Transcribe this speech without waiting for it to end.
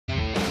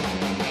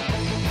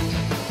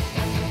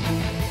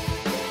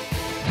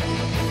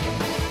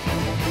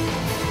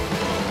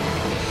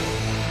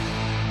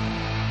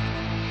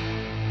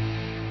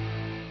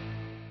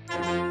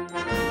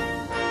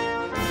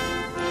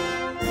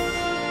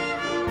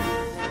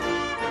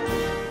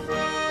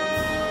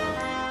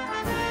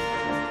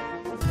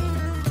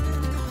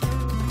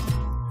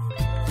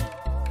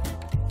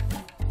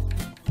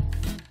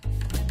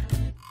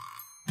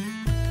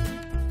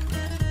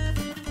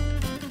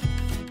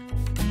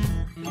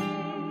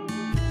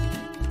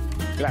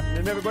Good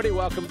afternoon, everybody.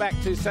 Welcome back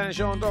to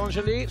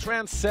Saint-Jean-d'Angely. It's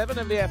round 7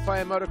 of the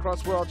FIA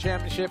Motocross World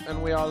Championship,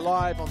 and we are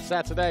live on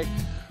Saturday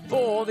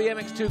for the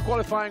MX2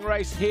 qualifying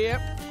race here.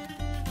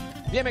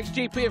 The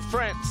MXGP of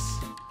France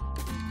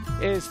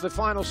is the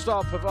final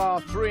stop of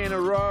our 3 in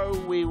a row.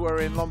 We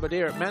were in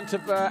Lombardy at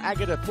Mantova,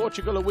 Agata,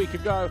 Portugal a week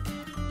ago.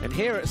 And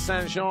here at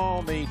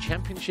Saint-Jean, the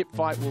championship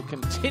fight will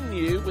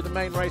continue with the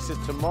main races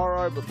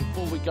tomorrow. But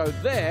before we go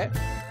there,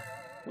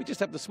 we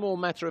just have the small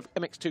matter of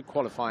MX2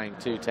 qualifying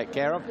to take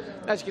care of.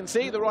 As you can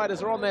see, the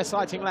riders are on their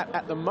sighting lap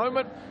at the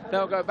moment.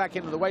 They'll go back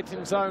into the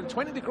waiting zone.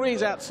 20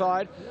 degrees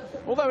outside.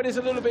 Although it is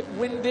a little bit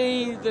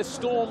windy, the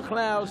storm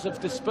clouds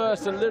have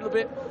dispersed a little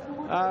bit.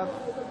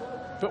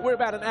 But we're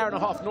about an hour and a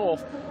half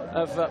north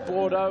of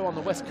Bordeaux on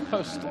the west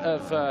coast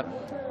of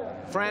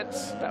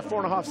France, about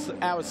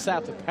 4.5 hours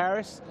south of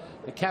Paris,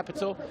 the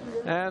capital.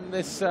 And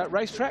this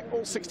racetrack, all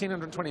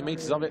 1,620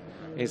 meters of it,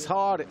 is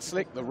hard, it's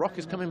slick, the rock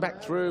is coming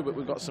back through, but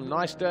we've got some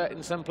nice dirt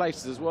in some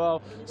places as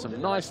well, some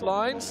nice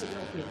lines.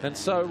 And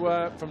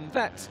so from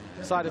that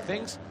side of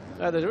things,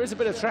 there is a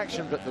bit of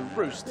traction, but the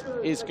roost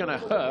is going to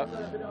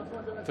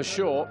hurt for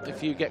sure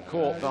if you get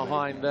caught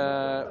behind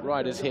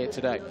riders here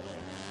today.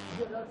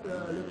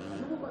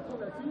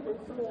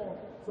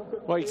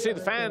 Well, you can see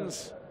the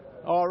fans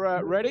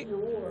are ready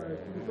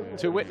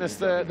to witness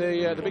the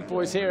big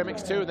boys here,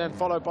 MX2, and then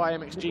followed by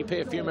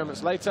MXGP a few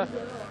moments later.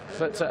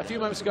 But a few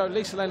moments ago,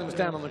 Lisa Lennon was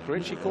down on the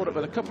grid. She caught up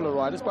with a couple of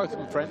riders, both of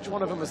them French.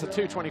 One of them was the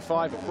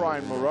 225 of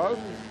Brian Moreau,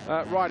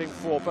 riding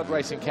for Bud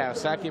Racing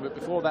Kawasaki. But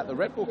before that, the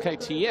Red Bull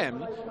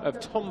KTM of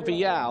Tom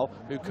Vial,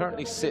 who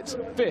currently sits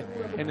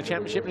 5th in the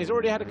championship, and he's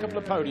already had a couple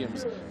of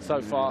podiums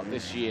so far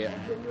this year.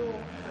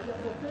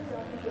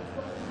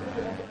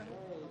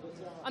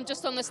 I'm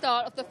just on the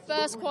start of the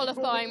first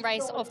qualifying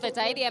race of the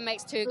day, the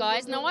MX2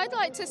 guys. Now, I'd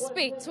like to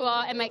speak to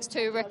our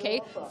MX2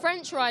 rookie,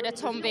 French rider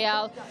Tom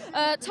Vial.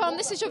 Tom,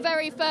 this is your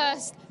very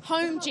first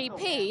home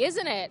GP,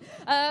 isn't it?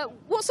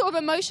 What sort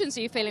of emotions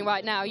are you feeling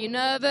right now? Are you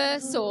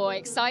nervous or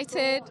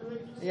excited?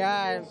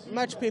 Yeah,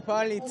 much people,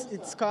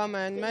 it's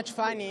common, much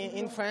fun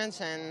in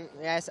France, and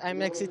yes,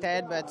 I'm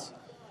excited, but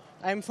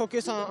I'm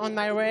focused on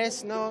my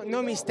race.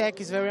 No mistake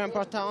is very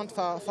important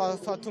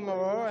for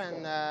tomorrow,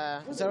 and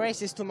the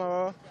race is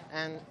tomorrow,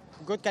 and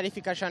good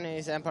qualification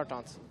is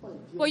important.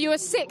 Well, you were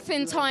 6th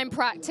in time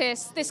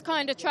practice. This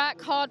kind of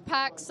track, hard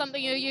pack,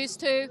 something you're used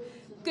to.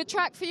 Good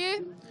track for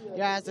you?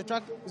 Yeah, the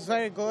track is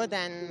very good,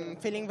 and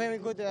feeling very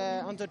good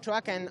on the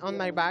track and on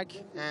my back,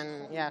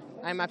 and yeah,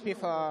 I'm happy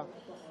for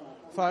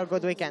a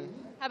good weekend.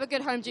 Have a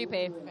good home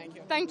GP. Thank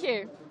you. Thank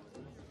you.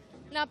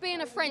 Now,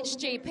 being a French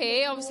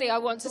GP, obviously I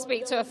want to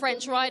speak to a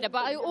French rider,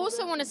 but I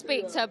also want to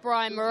speak to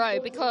Brian Moreau,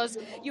 because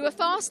you were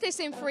fastest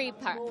in free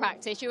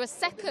practice, you were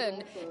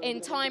 2nd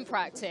in time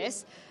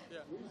practice.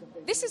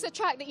 This is a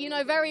track that you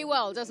know very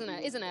well, isn't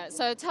it?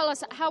 So tell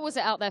us, how was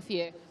it out there for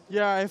you?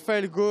 Yeah, I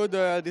felt good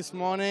this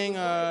morning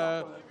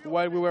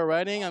while we were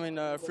riding. I mean,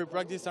 free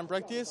practice and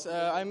practice.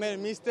 I made a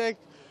mistake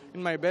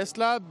in my best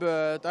lap,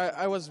 but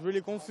I was really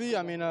comfy.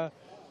 I mean,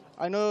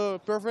 I know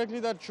perfectly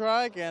that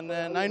track, and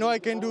I know I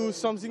can do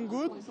something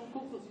good.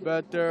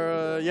 But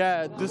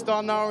yeah, the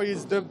start now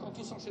is the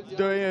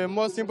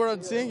most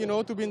important thing, you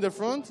know, to be in the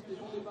front.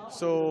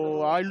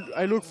 So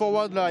I look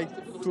forward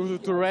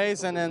to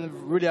race, and then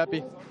really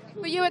happy.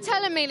 But you were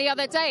telling me the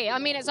other day, I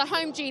mean, it's a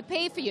home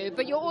GP for you,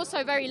 but you're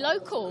also very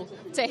local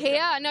to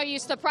here. I know you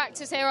used to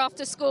practice here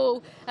after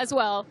school as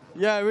well.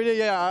 Yeah, really,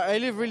 yeah. I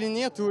live really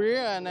near to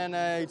here, and then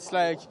it's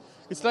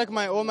like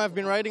my home. I've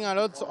been riding a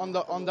lot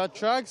on that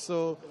track,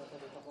 so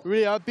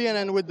really happy, and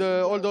then with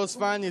all those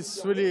fans,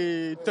 it's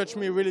really touched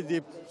me really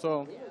deep.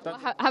 So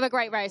have a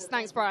great race.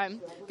 Thanks,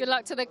 Brian. Good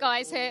luck to the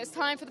guys here. It's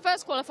time for the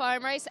first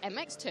qualifying race,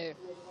 MX2.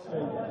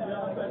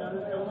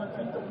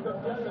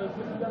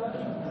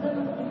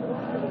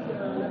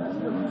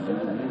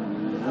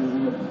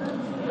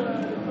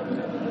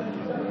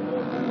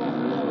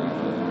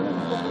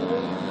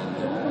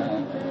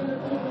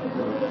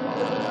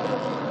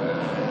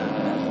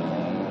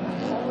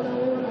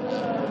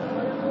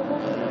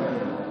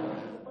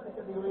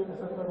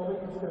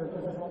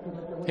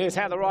 Here's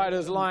how the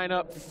riders line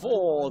up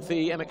for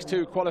the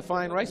MX2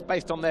 qualifying race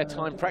based on their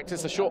time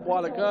practice. A short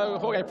while ago,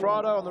 Jorge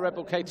Prado on the Red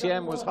Bull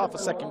KTM was half a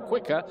second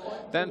quicker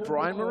than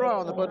Brian Moreau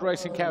on the Bud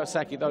Racing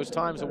Kawasaki. Those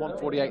times are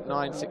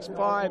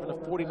 1:48.965 and a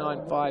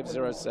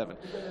 49.507.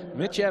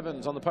 Mitch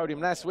Evans on the podium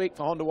last week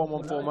for Honda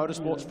 114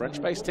 Motorsports,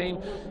 French-based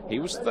team. He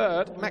was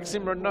 3rd.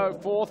 Maxime Renault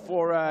 4th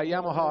for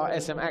Yamaha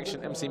SM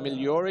Action MC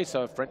Migliori,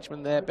 so a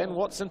Frenchman there. Ben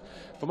Watson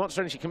for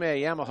Monster Energy Khmer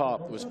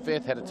Yamaha was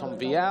 5th, ahead of Tom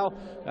Vial.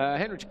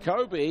 Henry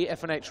Jacobi,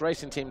 F&H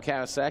Racing Team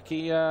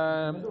Kawasaki.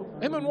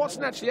 Him and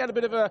Watson actually had a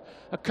bit of a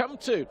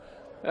come-to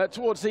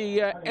towards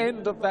the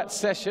end of that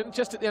session,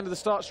 just at the end of the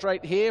start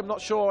straight here. I'm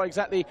not sure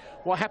exactly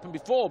what happened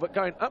before, but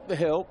going up the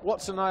hill,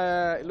 Watson,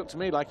 it looked to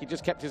me like he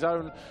just kept his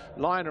own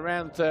line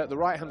around the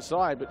right-hand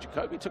side, but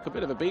Jacobi took a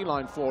bit of a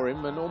beeline for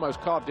him and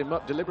almost carved him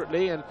up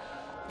deliberately and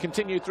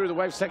continued through the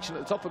wave section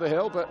at the top of the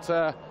hill.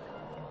 But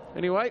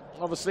anyway,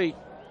 obviously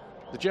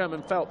the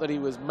German felt that he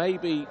was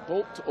maybe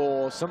balked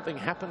or something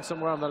happened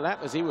somewhere on the lap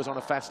as he was on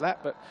a fast lap.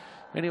 But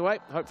anyway,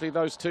 hopefully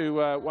those two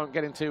won't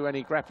get into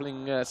any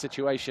grappling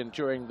situation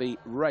during the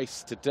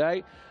race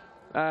today.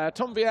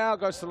 Tom Vial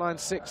goes to line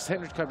 6,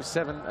 Henry Jacobi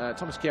 7,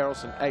 Thomas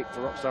Kjærelsen 8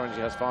 for Rockstar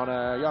Energy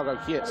Husqvarna, Jago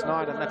Kietz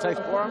 9, and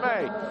Matthijs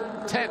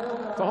Boerme 10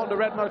 for Honda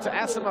Red Motor,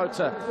 Assa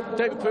Motor,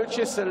 David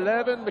Puchis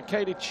 11,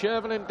 Mikhaili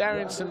Chervelin,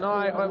 Darian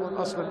Sinai, Owen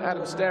Osland,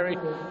 Adam Sterry,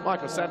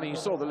 Michael Sadler, you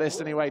saw the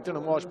list anyway,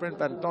 Dylan Walsh, Brent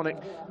Van Donik,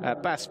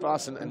 Bas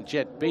Varsen and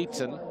Jed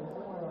Beaton.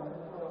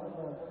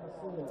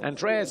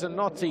 Andrea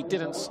Zanotti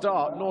didn't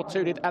start, nor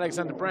too did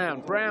Alexander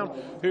Brown. Brown,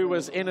 who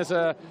was in as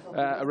a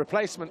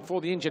replacement for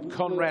the injured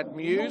Conrad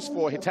Muse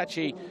for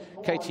Hitachi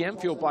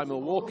KTM, fueled by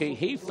Milwaukee.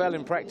 He fell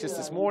in practice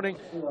this morning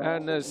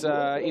and has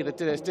either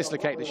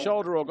dislocated the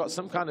shoulder or got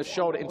some kind of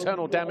shoulder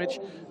internal damage,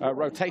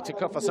 rotator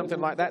cuff or something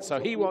like that, so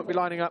he won't be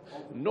lining up,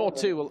 nor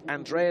too will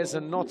Andrea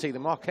Zanotti, the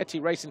Marchetti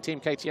Racing Team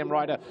KTM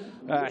rider.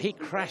 He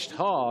crashed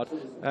hard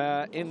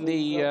in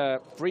the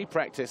free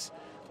practice,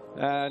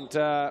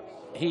 and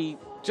he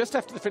just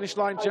after the finish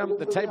line jump,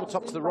 the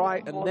tabletop to the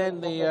right, and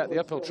then the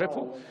uphill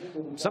triple.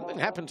 Something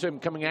happened to him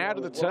coming out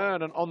of the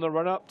turn and on the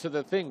run up to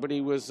the thing, but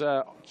he was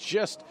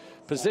just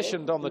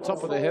positioned on the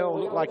top of the hill.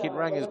 Looked like he'd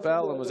rang his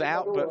bell and was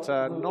out, but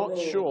not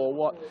sure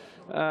what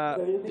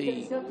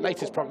the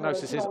latest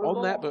prognosis is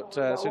on that. But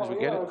as soon as we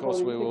get it, of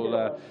course, we will.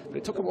 But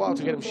it took a while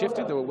to get him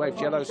shifted. There were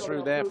waved yellows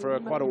through there for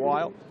quite a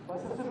while.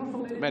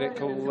 The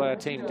medical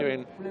team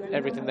doing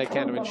everything they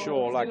can to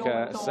ensure like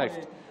a safe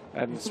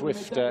and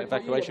swift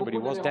evacuation, but he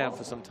was down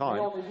for some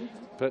time.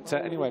 But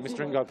anyway,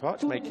 Mr. Ingo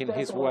Parch making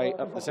his way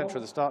up the centre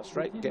of the start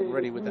straight, getting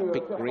ready with that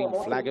big green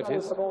flag of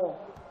his.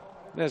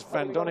 There's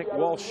Van Donik,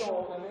 Walsh,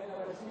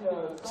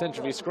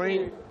 centre of your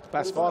screen,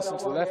 Bas Varsen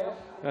to the left.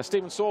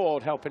 Stephen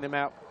Sword helping him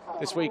out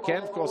this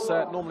weekend. Of course,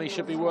 normally he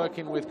should be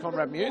working with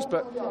Conrad Muse,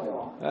 but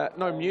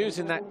no Muse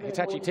in that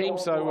Hitachi team,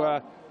 so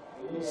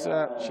he's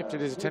shifted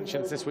his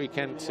attentions this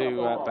weekend to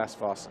Bas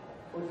Varsen.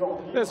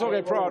 There's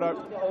Jorge Prado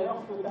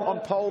on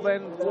pole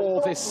then for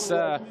this, we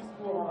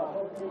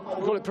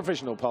call it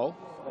provisional pole,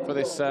 for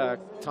this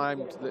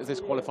this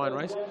qualifying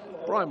race.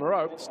 Brian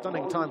Moreau,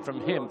 stunning time from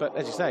him, but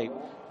as you say,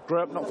 grew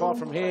up not far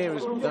from here,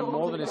 has done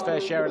more than his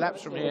fair share of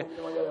laps from here.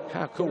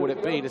 How cool would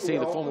it be to see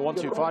the former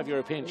 125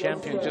 European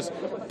champion just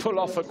pull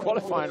off a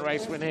qualifying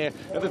race win here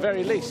at the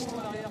very least?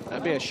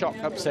 That'd be a shock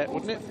upset,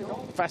 wouldn't it?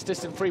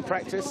 Fastest in free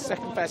practice,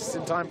 second fastest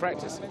in time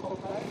practice.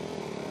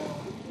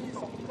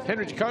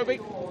 Henry Jacobi,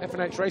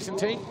 F&H Racing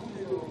Team.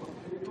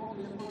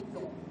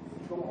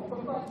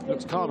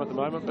 Looks calm at the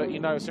moment, but you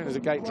know as soon as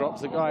the gate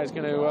drops, the guy is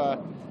going to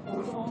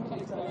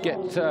get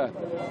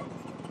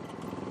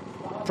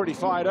pretty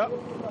fired up.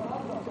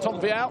 Tom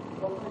Vial,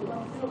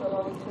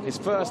 his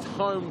first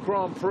home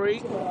Grand Prix.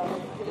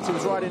 He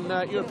was riding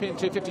European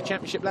 250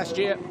 Championship last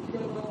year.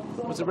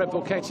 Was a Red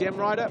Bull KTM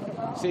rider.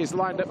 See, he's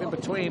lined up in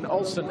between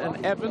Olsen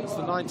and Evans,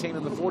 the 19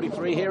 and the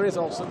 43. Here is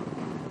Olsen.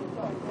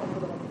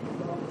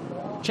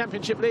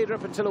 Championship leader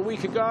up until a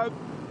week ago.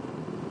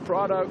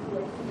 Prado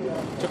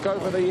took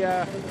over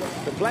the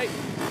plate,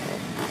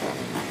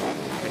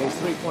 and he's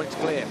 3 points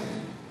clear.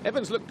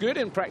 Evans looked good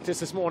in practice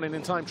this morning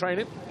in time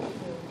training,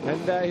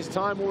 and his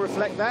time will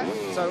reflect that.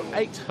 So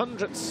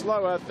 800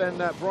 slower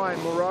than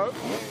Brian Moreau.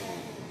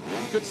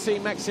 Good to see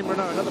Maxime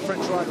Renault, another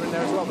French rider, in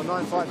there as well, the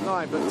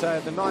 959, but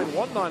the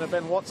 919 of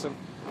Ben Watson,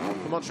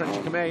 the Monster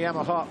Energy Khmer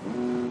Yamaha,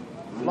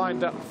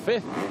 lined up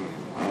 5th.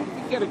 He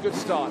can get a good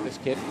start, this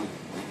kid.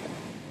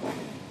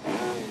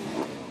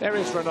 There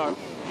is Renault.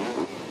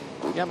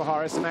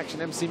 Yamaha has some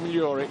action. MC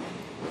Migliori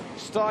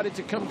started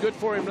to come good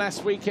for him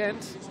last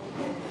weekend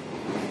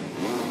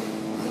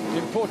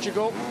in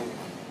Portugal.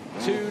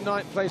 2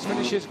 ninth place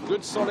finishes.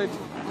 Good solid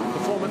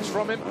performance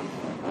from him.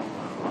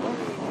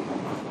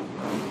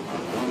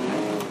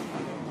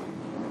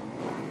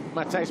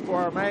 Matthijs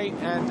Boerme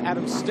and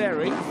Adam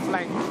Sterry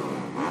flank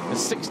the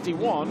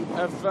 61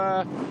 of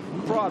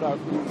Prado.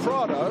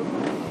 Prado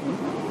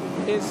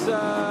is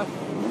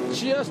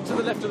just to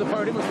the left of the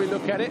podium as we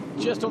look at it,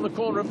 just on the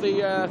corner of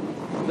the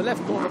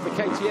left corner of the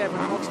KTM and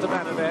the monster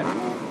banner there.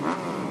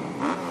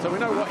 So we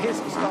know what his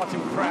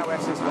starting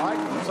prowess is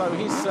like. So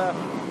he's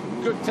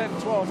good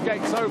 10, 12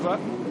 gates over.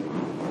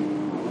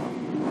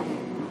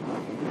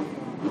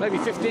 Maybe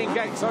 15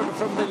 gates over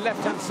from the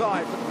left-hand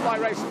side. But the fly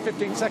race at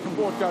 15-second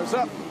board goes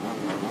up.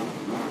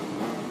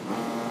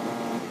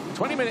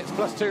 20 minutes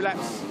plus 2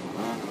 laps.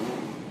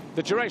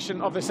 The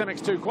duration of this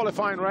MX2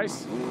 qualifying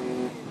race.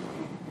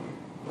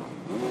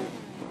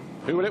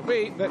 Who will it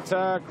be that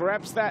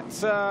grabs that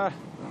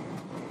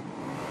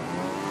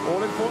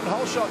all-important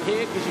hole shot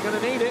here, because you're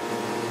going to need it.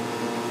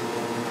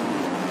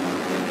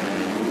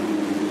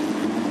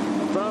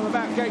 From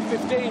about gate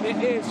 15,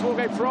 it is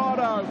Jorge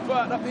Prado,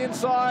 but up the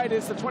inside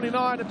is the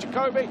 29 of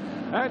Jacobi,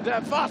 and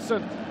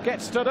Varsen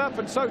gets stood up,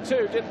 and so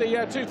too did the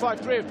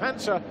 253 of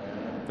Panzer.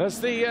 There's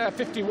the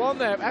 51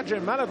 there,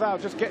 Adrian Manaval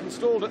just getting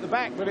stalled at the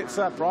back, but it's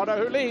Prado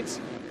who leads.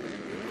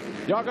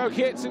 Jago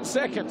Kietz in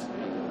second.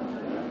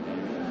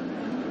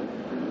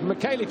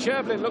 Michele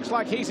Cherblin looks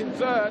like he's in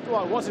third.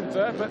 Well, was in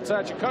third, but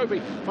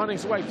Jacoby finding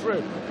his way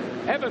through.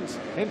 Evans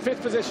in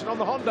 5th position on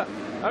the Honda.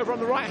 Over on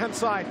the right-hand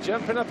side,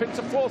 jumping up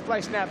into 4th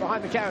place now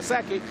behind the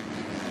Kawasaki.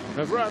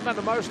 Of Rowan van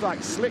der Most,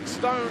 like slick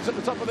stones at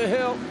the top of the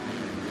hill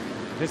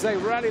as they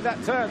rally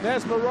that turn.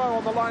 There's Moreau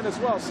on the line as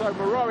well. So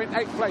Moreau in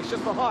 8th place,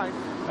 just behind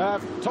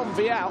Tom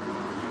Vial.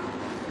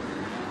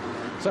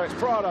 So it's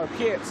Prado,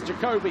 Geerts,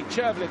 Jacoby,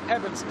 Cherblin,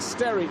 Evans,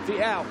 Sterry,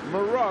 Vial,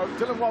 Moreau,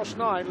 Dylan Walsh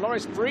 9,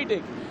 Loris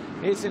Friedig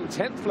is in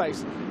 10th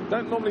place.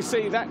 Don't normally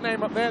see that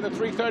name up there, the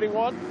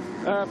 331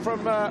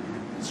 from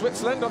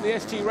Switzerland on the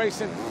STC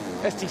Racing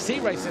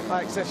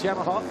IXS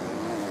Yamaha.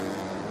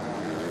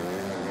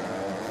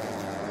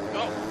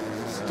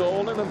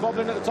 Stalling and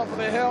bobbling at the top of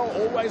the hill,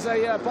 always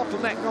a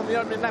bottleneck on the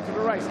opening lap of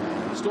the race.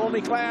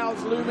 Stormy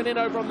clouds looming in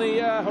over on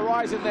the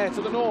horizon there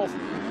to the north.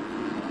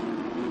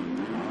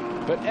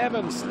 But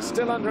Evans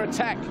still under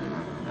attack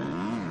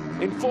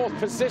in 4th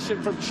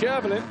position from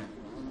Cherblin.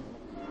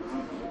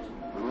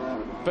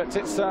 But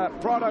it's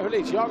Prado who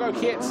leads. Jago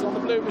Geerts on the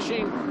blue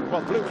machine,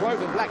 well, blue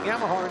clothing, black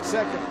Yamaha in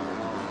 2nd.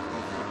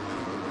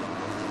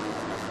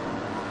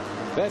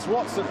 There's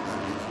Watson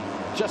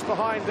just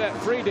behind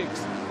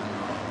Friedigs.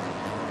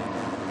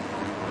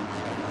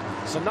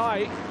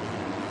 Sanai,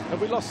 have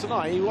we lost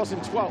Sanai? He was in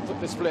 12th at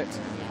the split.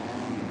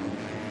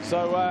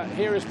 So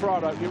here is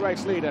Prado, your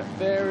race leader.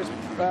 There is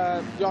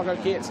Jago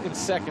Geerts in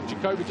 2nd.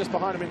 Jacoby just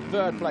behind him in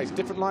 3rd place.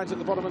 Different lines at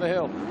the bottom of the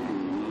hill.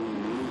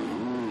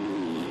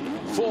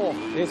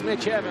 4th is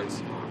Mitch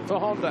Evans for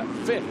Honda.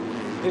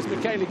 5th is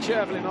Michele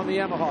Cherblin on the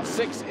Yamaha.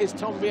 6th is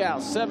Tom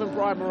Vial. 7,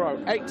 Brian Moreau.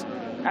 8,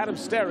 Adam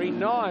Sterry.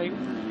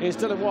 9 is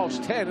Dylan Walsh.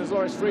 10 is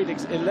Loris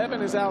Friedigs.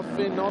 11 is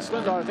Alvin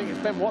Osland. I think it's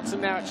Ben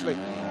Watson now, actually.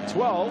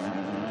 12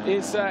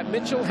 is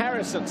Mitchell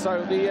Harrison,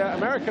 so the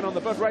American on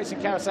the Bud Racing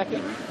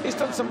Kawasaki. He's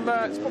done some,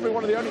 it's probably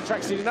one of the only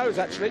tracks he knows,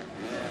 actually.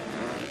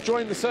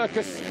 Joined the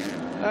circus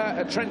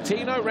at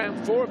Trentino,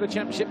 round 4 of the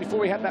championship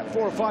before he had that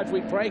 4 or 5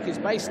 week break. He's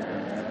based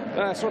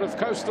sort of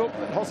coastal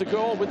at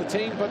Hossegor with the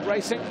team, Bud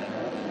Racing.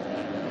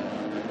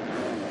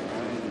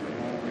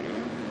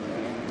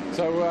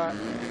 So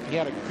he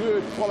had a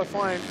good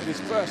qualifying at his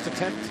first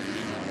attempt.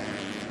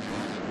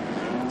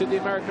 Did the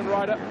American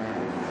rider.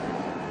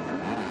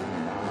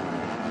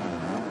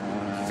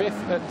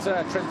 5th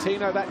at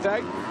Trentino that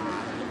day.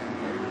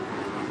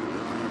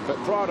 But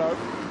Prado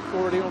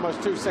already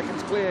almost 2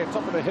 seconds clear,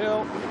 top of the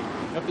hill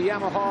of the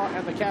Yamaha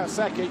and the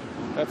Kawasaki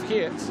of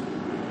Geerts.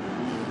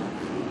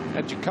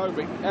 And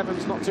Jacoby.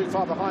 Evans not too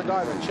far behind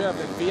either.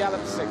 Cherblin, Vial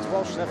at 6,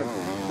 Walsh 7,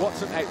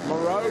 Watson 8,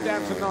 Moreau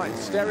down to 9,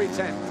 Sterry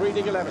 10,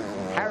 Friedig 11,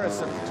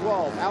 Harrison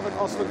 12, Alvin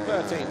Osland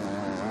 13,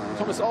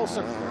 Thomas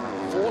Olsen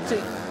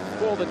 14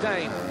 for the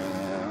Dane.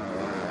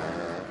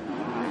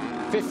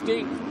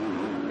 15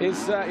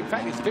 is, in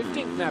fact, he's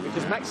 15th now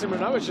because Maxime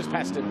Renault has just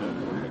passed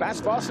him. Bas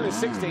Farson is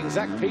 16,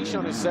 Zach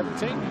Pichon is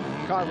 17,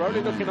 Kai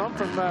Rowley looking on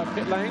from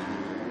pit lane.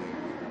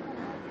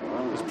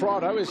 As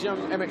Prado, his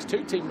young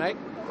MX2 teammate,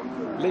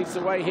 leads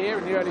the way here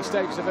in the early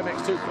stages of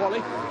MX2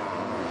 quali.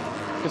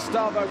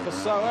 Gustavo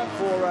Pessoa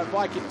for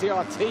Viking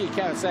DRT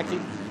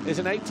Kawasaki is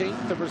an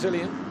 18th, the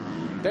Brazilian.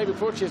 David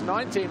Pucci is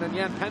 19 and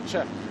Jan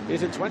Pancha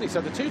is in 20.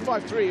 So the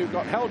 253 who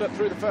got held up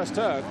through the first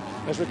turn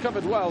has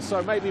recovered well,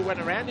 so maybe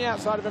went around the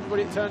outside of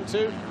everybody at turn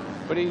 2,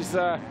 but he's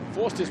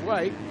forced his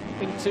way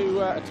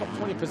into a top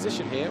 20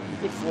 position here.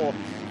 Good for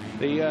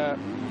the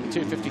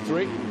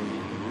 253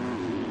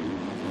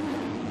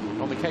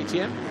 on the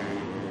KTM.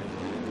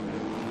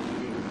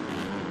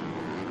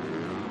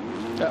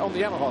 On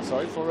the Yamaha,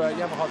 sorry, for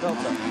Yamaha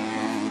Delta.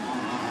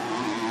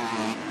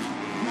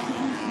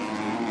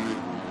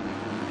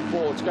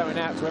 Boards going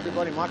out to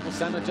everybody. Michael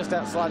Senna just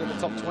outside of the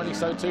top 20,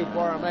 so too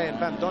Borrome and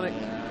Van Donnick,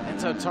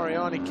 Ento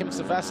Toriani, Kim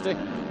Savasti.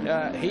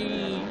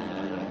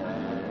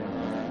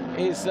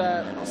 He is,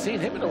 not seen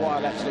him in a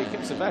while actually,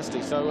 Kim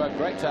Savasti, so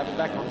great to have him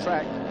back on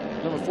track.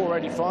 Number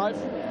 485.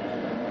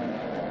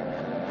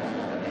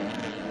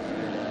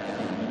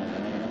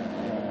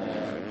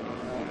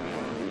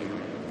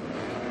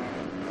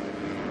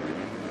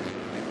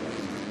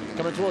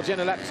 Coming towards the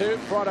end of lap 2,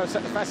 Prado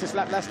set the fastest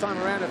lap last time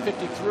around at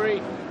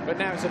 53, but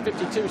now it's a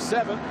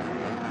 52.7.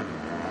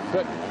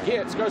 But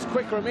Geerts goes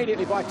quicker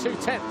immediately by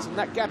 2/10, and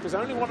that gap is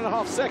only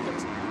 1.5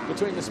 seconds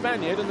between the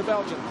Spaniard and the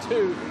Belgian.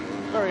 2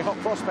 very hot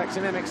prospects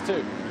in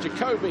MX2.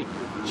 Jacoby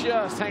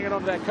just hanging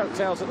on to their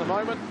coattails at the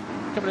moment.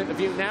 Coming into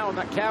view now on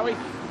that Cowie.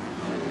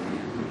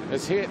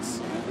 As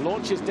Geerts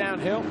launches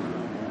downhill.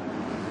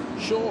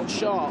 Short,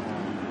 sharp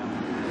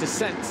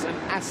descents and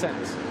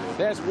ascents.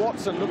 There's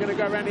Watson looking to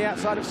go around the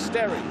outside of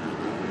Sterry.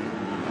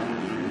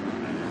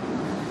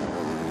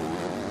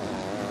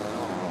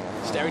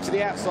 Sterry to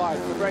the outside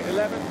for a great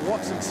 11.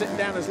 Watson sitting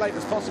down as late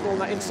as possible on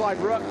that inside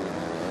rut.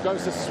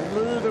 Goes to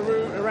smooth the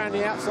route around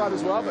the outside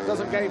as well, but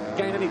doesn't gain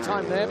any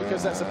time there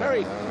because that's a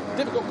very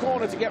difficult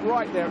corner to get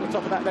right there at the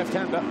top of that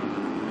left-hander.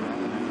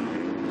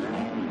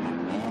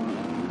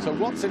 So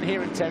Watson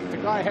here in 10th. The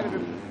guy ahead of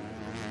him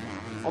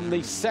on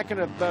the second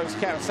of those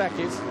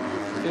Kawasaki's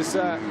is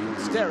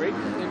Sterry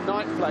in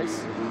 9th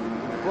place.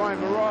 Brian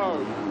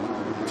Moreau,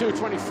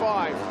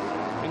 2:25.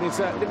 in his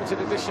limited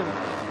edition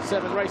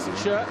 7 racing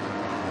shirt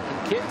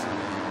and kit.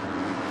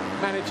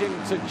 Managing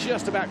to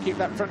just about keep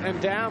that front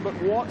end down, but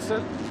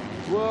Watson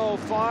will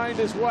find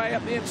his way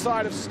up the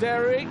inside of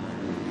Sterry.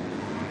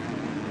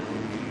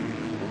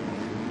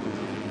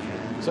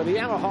 So the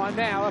Yamaha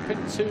now up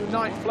into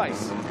 9th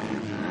place.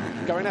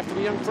 Going after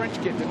the young French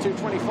kid, the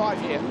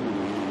 225 here.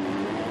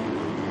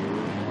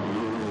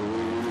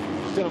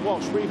 Dylan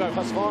Walsh, Revo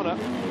Husqvarna,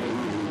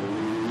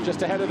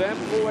 just ahead of them.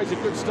 Always a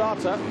good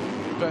starter,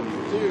 but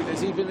dude,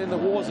 has he been in the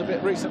wars a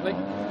bit recently?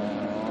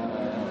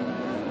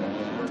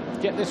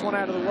 Get this one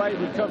out of the way,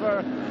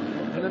 recover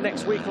in the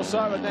next week or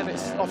so, and then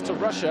it's off to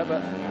Russia.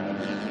 But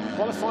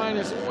qualifying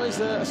is always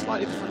a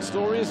slightly different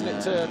story, isn't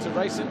it, to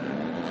racing?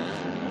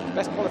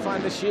 Best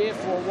qualifying this year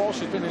for Walsh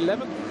has been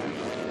 11th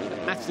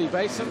at Matterley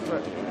Basin,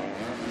 but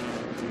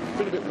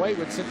been a bit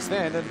wayward since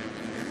then. And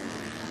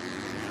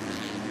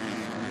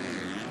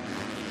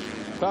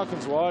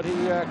Valkenswaard, he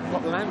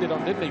got landed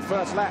on, didn't he?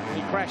 First lap,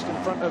 he crashed in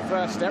front of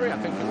Sterry, I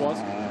think it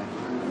was.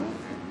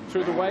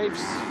 Through the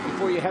waves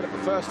before you head up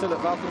the first hill at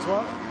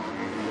Valkenswaard.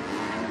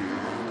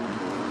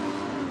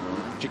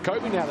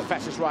 Jacoby now the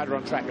fastest rider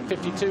on track at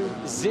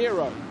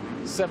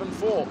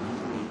 52.074.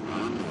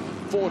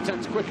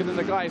 4/10 quicker than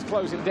the guy who's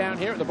closing down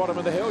here at the bottom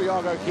of the hill,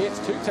 Jago Geerts.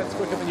 2/10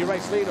 quicker than your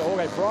race leader,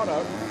 Jorge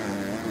Prado.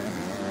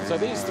 So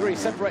these three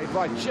separated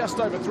by just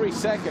over 3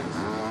 seconds.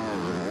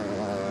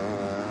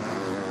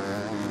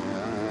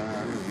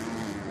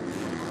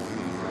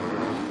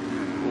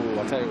 Ooh,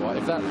 I'll tell you what,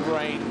 if that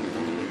rain,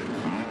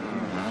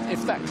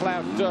 if that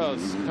cloud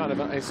does kind of,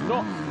 it's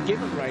not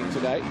given rain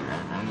today,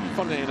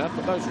 funnily enough,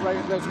 but those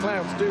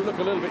clouds do look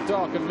a little bit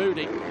dark and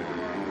moody.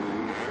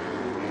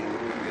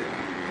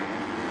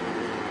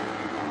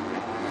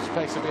 It's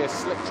supposed to be a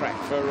slip track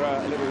for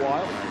a little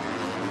while.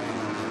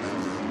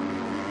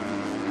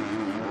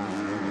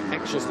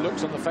 Anxious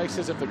looks on the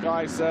faces of the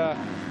guys.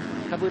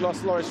 Have we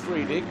lost Loris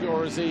Friedig,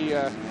 or is he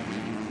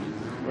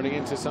running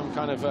into some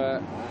kind of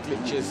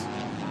glitches?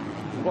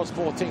 He was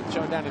 14th,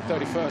 showing down in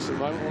 31st at the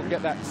moment. We'll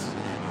get that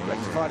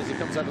rectified as he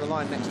comes over the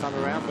line next time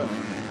around. But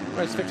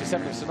race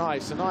 57 of Sinai.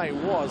 Sinai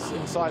was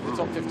inside the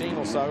top 15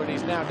 or so, and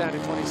he's now down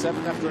in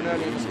 27th after an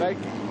earlier mistake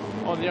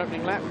on the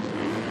opening lap.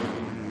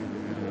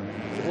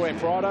 Jorge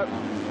Prado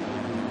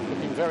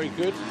looking very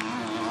good.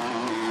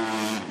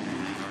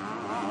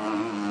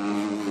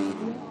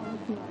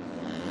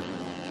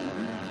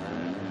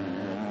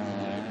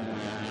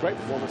 Great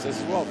performances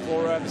as well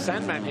for the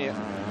Sandman here.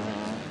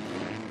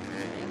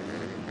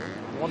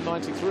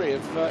 193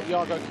 of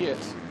Jago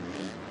Geerts.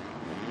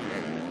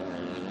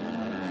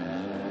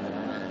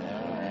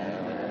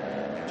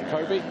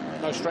 Jacoby,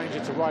 no stranger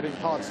to riding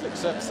hard slick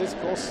surfaces,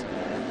 of course,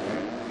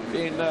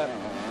 being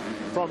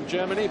from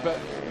Germany, but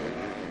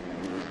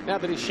now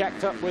that he's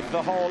shacked up with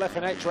the whole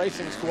F&H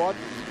racing squad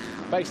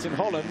based in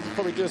Holland,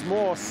 probably does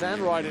more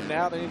sand riding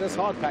now than he does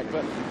hardpack.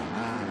 But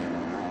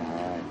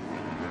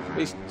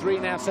these three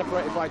now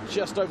separated by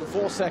just over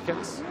 4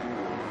 seconds.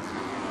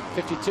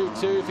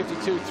 52.2,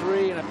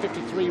 52.3, and a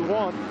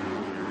 53.1.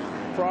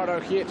 Prado,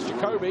 Geerts,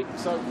 Jacoby.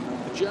 So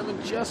the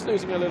German just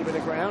losing a little bit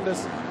of ground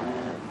as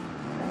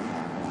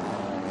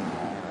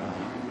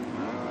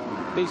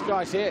these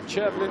guys here,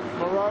 Chervlin,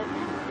 Moreau,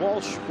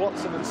 Walsh,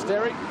 Watson and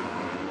Sterry,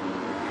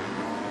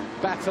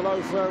 battle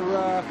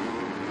over,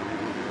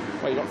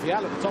 well, you've got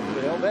Vial at the top of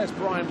the hill. There's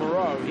Brian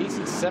Moreau. He's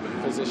in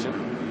 7th position,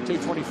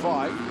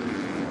 225.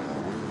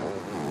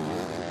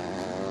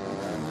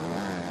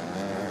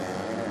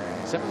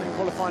 7th in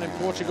qualifying in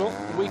Portugal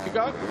a week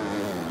ago.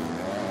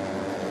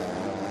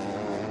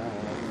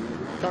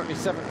 Currently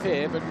 7th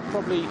here, but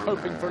probably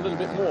hoping for a little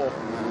bit more.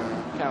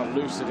 Look how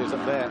loose it is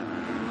up there.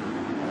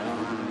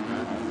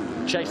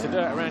 Chase the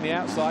dirt around the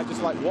outside,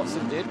 just like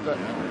Watson did, but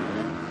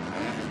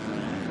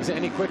is it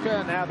any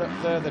quicker now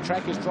that the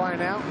track is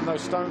drying out and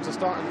those stones are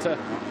starting to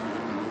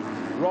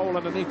roll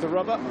underneath the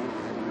rubber,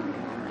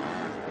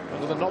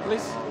 under the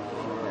knobblies?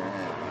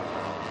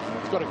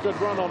 He's got a good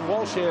run on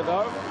Walsh here,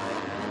 though.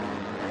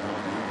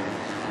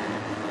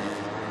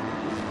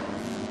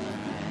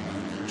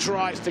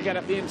 Tries to get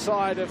up the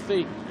inside of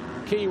the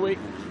Kiwi.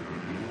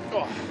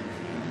 Oh.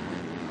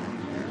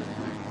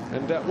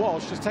 And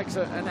Walsh just takes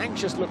an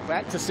anxious look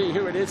back to see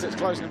who it is that's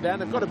closing him down.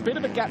 They've got a bit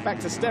of a gap back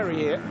to Sterry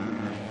here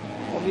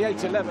on the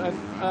 811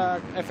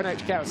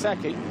 F&H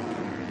Kawasaki.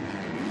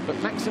 But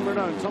Maxim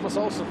Renault and Thomas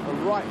Olsen are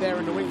right there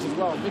in the wings as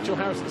well. Mitchell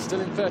Harrison's still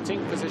in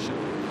 13th position.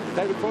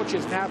 David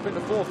Porteous now up in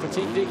the 4th for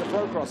Team Diga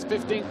Procross.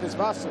 15th is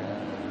Vassel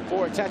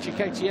for Hitachi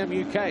KTM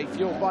UK,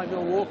 fueled by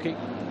Milwaukee.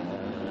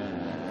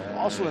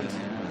 Osland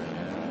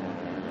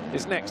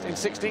is next in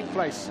 16th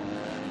place.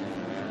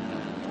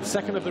 The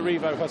second of the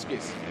Revo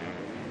Huskies.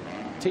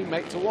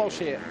 Teammate to Walsh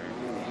here.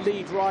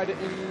 Lead rider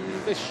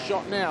in this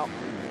shot now.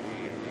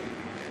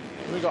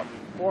 We've got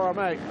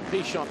Borame,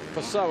 Pichon,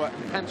 Pessoa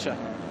and Pancha.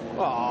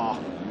 Ah.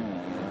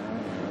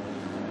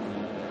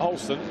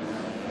 Olsen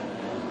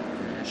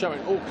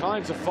showing all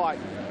kinds of fight.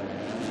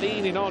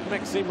 Leaning on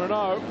Maxime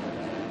Renault.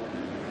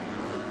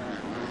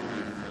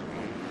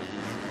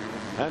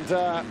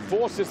 And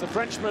forces the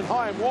Frenchman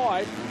high and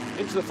wide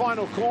into the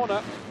final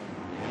corner.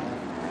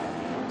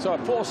 So a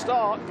poor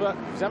start, but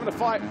he's having to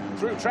fight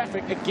through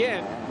traffic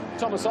again.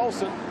 Thomas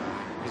Olsen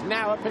is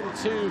now up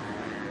into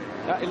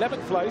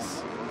 11th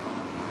place.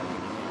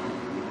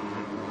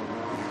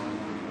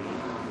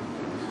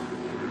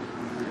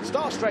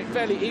 Start straight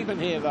fairly even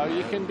here, though.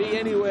 You can be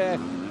anywhere.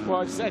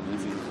 Well, I said,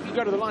 if you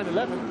go to the line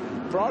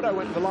 11, Prado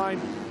went to the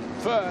line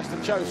first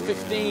and chose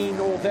 15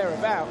 or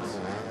thereabouts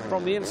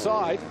from the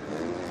inside.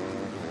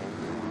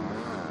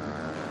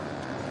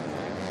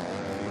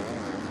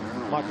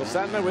 Michael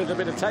Sandler with a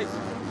bit of tape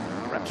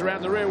wrapped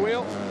around the rear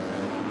wheel.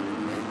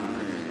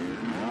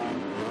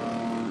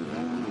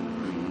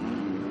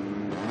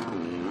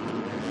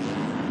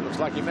 Looks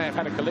like he may have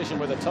had a collision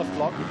with a tough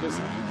block because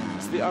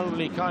it's the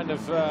only kind of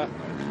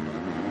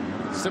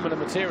similar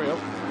material.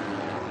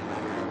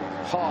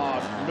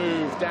 Hard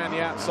move down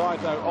the outside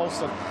though.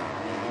 Olsen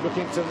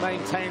looking to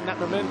maintain that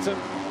momentum,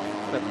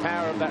 the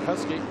power of that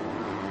Husky.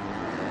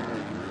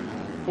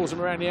 Pulls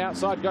him around the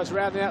outside, goes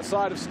around the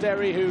outside of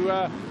Sterry, who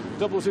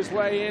doubles his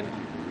way in.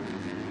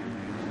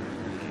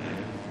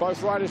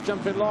 Both riders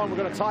jump in long. We've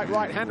got a tight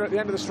right-hander at the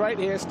end of the straight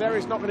here.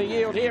 Sterry's not going to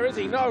yield here, is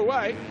he? No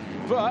way.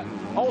 But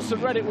Olsen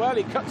read it well.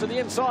 He cut to the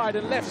inside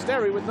and left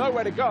Sterry with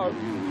nowhere to go.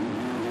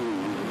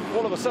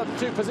 All of a sudden,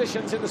 2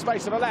 positions in the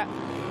space of a lap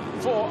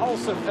for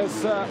Olsen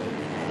as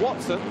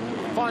Watson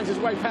finds his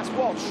way past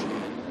Walsh.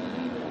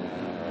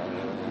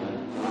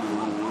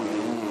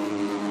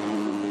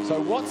 So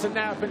Watson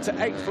now up into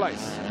 8th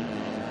place.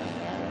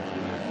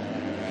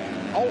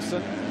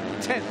 Olsen,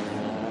 10th.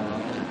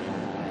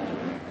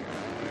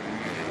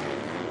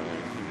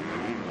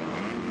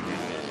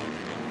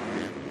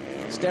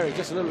 Sterry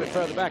just a little bit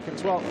further back in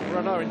 12th.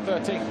 Renault in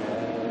 13th.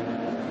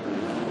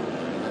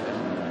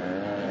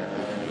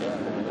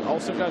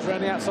 Olsen goes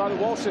around the outside of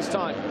Walsh this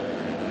time.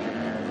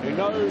 He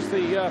knows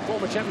the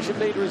former championship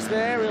leader is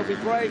there. He'll be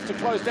brave to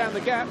close down the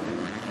gap.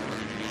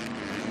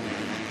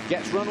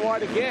 Gets run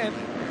wide again.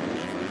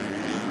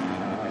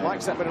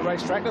 Likes that bit of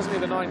racetrack, doesn't he,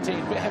 the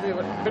 19? Bit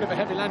of a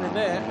heavy landing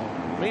there.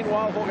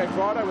 Meanwhile, Jorge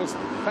Prado was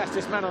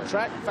fastest man on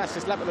track,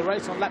 fastest lap of the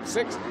race on lap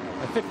 6,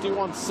 a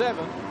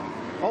 51.7.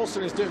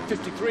 Olsen is doing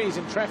 53s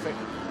in traffic.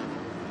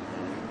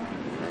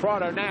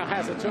 Prado now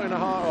has a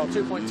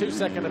 2.2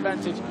 second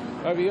advantage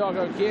over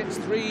Iago Geerts,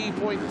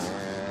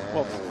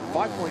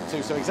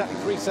 5.2, so exactly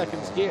 3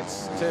 seconds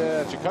Geerts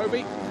to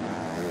Jacoby.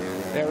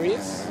 There he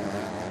is.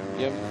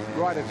 Your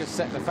rider just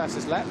set the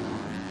fastest lap.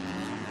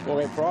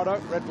 Jorge Prado,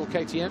 Red Bull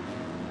KTM.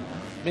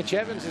 Mitch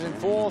Evans is in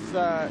 4th,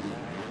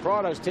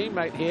 Prado's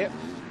teammate here.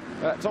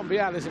 Tom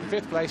Vial is in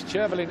 5th place.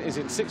 Chervelin is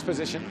in 6th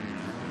position.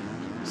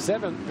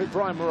 7th with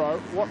Brian Moreau.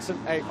 Watson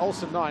 8,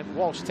 Olsen 9,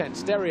 Walsh 10,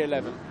 Sterry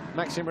 11,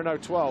 Maxime Renault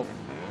 12.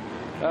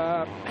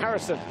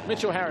 Harrison,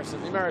 Mitchell Harrison,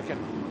 the American,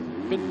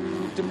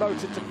 been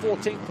demoted to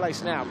 14th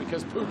place now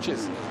because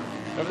Pooches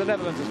of the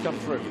Netherlands has come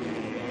through.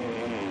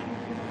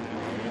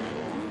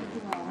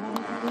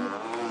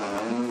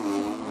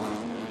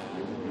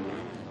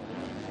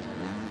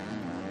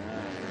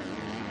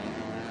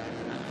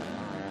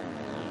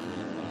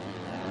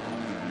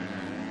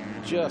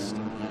 Just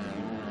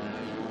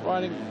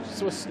riding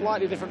to a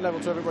slightly different level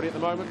to everybody at the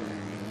moment.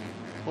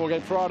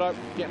 Jorge Prado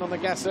getting on the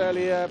gas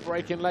earlier,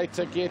 braking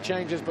later, gear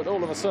changes, but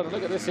all of a sudden,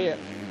 look at this here.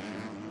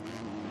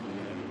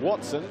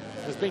 Watson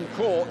has been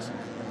caught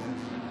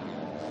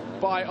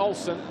by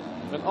Olsen,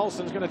 and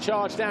Olsen's going to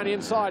charge down the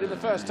inside in the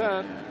first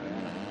turn.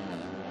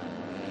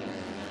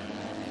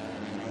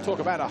 Talk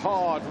about a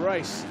hard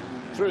race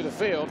through the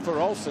field for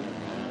Olsen.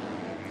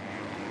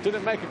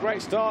 Didn't make a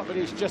great start, but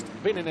he's just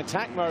been in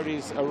attack mode.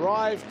 He's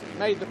arrived,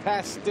 made the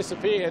pass,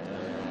 disappeared.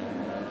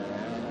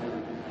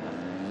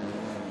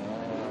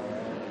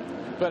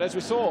 But as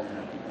we saw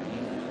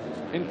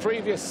in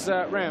previous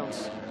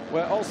rounds,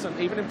 where Olsen,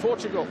 even in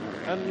Portugal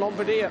and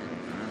Lombardia,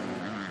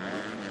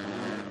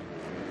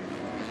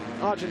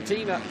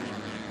 Argentina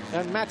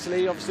and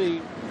Matterley,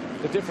 obviously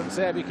the difference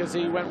there because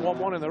he went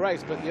 1-1 in the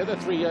race, but the other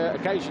 3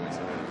 occasions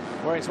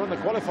where he's won the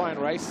qualifying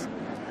race,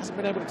 hasn't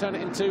been able to turn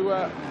it into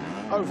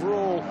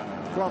overall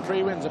Grand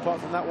Prix wins, apart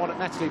from that one at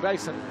Matterley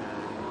Basin.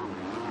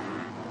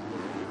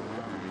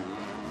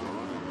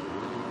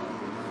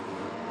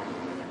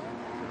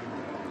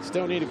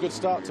 Still need a good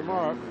start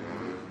tomorrow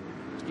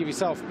to give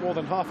yourself more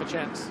than half a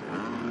chance.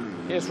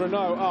 Here's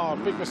Renault. Oh,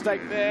 big mistake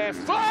there.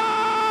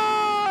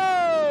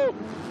 Oh!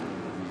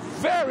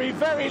 Very,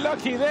 very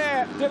lucky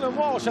there, Dylan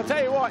Walsh. I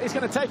tell you what, he's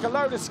going to take a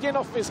load of skin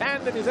off his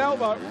hand and his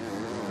elbow.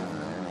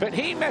 But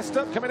he messed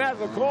up coming out of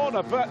the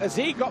corner. But as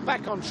he got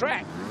back on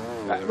track,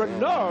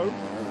 Renault,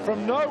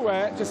 from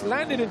nowhere, just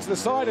landed into the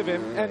side of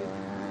him. And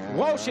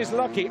Walsh is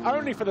lucky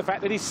only for the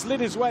fact that he slid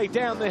his way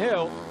down the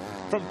hill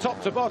from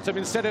top to bottom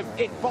instead of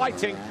it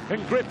biting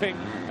and gripping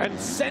and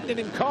sending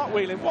him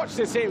cartwheeling. Watch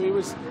this here. He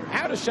was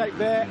out of shape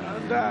there.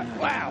 And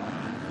wow.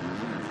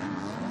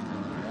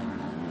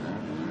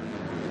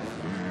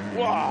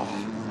 Wow.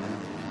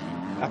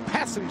 A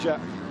passenger.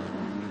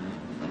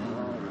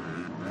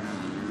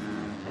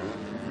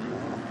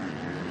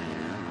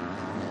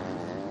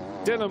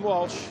 Dylan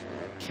Walsh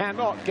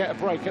cannot get a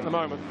break at the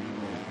moment.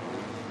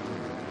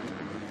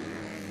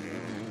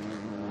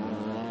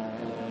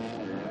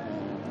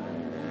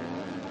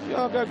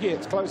 Jago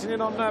Geerts closing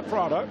in on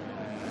Prado.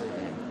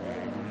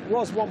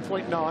 Was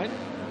 1.9.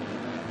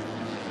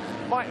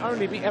 Might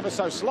only be ever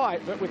so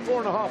slight, but with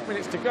 4.5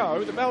 minutes to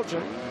go, the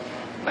Belgian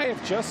may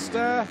have just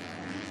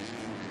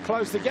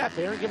closed the gap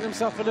here and given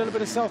himself a little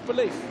bit of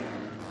self-belief.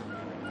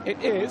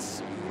 It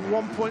is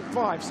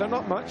 1.5, so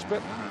not much,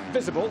 but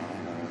visible.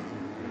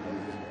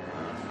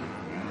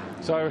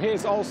 So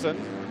here's Olsen.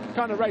 What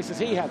kind of races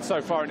he had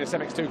so far in this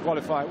MX2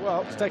 qualifier?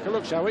 Well, let's take a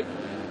look, shall we?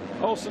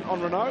 Olsen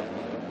on Renault.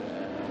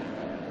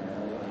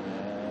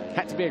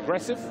 Had to be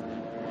aggressive.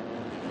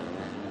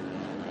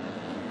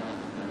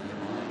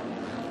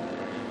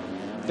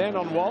 Then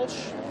on Walsh,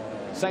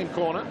 same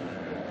corner.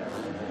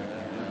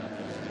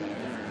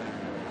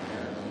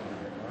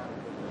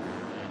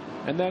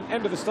 And then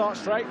end of the start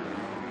straight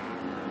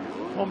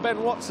on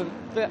Ben Watson.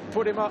 That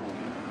put him up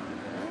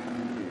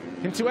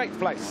into 8th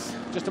place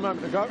just a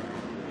moment ago.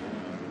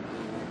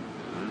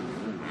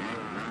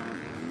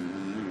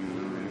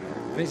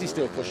 And is he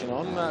still pushing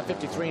on?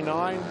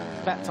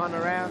 53.9. That time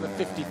around, the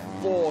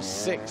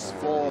 54.6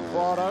 for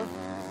Prado.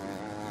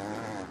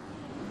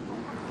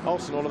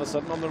 Olsen all of a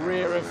sudden on the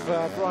rear of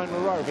Brian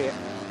Moreau here,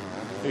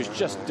 who's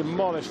just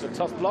demolished a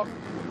tough block.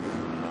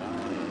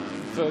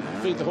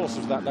 Feed the horses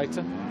with that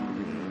later.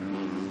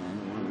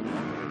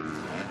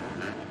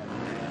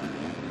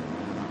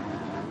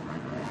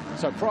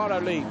 So Prado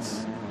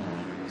leads,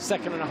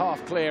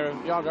 2.5 clear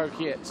of Jago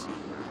Geerts.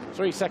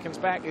 3 seconds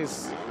back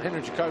is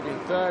Henry Jacobi in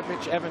 3rd.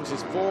 Mitch Evans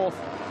is 4th.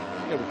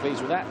 He'll be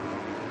pleased with that.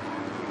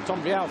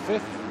 Tom Vial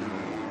 5th.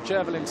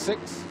 Chervelin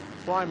 6th.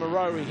 Brian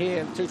Moreau here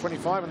in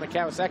 2.25, and the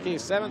Kawasaki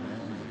is 7th.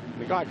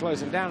 The guy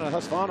closing down at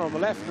Husqvarna on the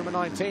left, number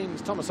 19,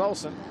 is Thomas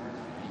Olsen.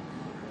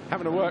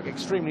 Having to work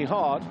extremely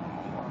hard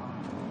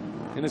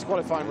in this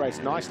qualifying race.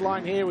 Nice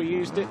line here, we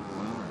used it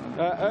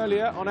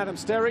earlier on Adam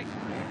Sterry.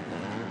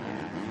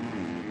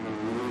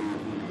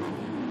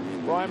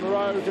 Brian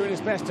Moreau doing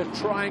his best to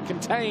try and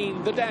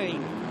contain the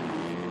Dane.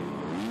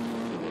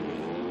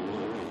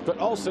 But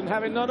Olsen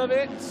having none of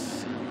it.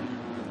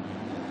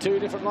 2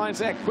 different lines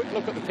there. Quick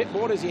look at the pit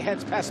board as he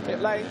heads past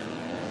pit lane.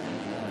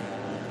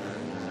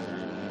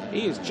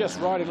 He is just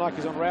riding like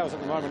he's on rails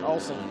at the moment,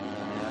 Olsen.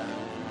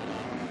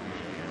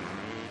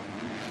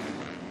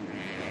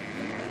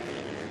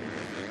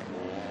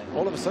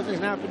 All of a sudden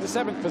he's now up in the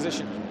 7th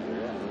position.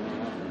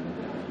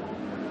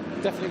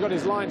 Definitely got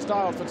his lines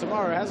dialed for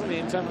tomorrow, hasn't he,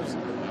 in terms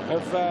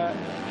of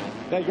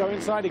they go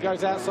inside, he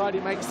goes outside, he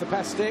makes the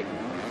pass stick.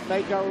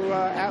 They go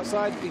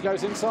outside, he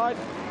goes inside,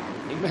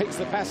 he makes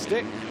the pass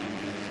stick.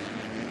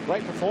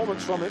 Great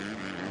performance from him.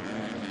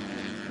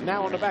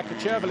 Now on the back of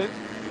Chervelin.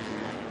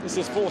 This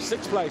is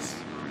 4th-6th place.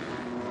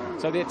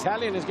 So the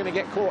Italian is going to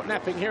get caught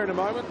napping here in a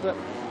moment, but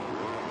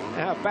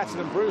how battered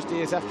and bruised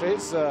he is after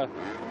his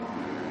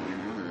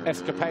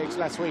escapades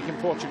last week in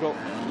Portugal.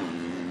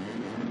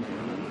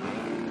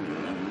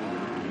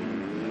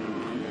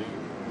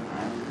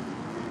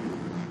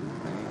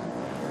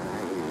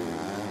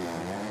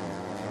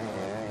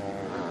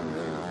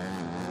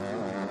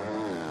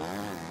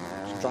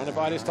 Trying to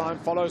bide his time,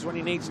 follows when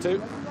he needs to.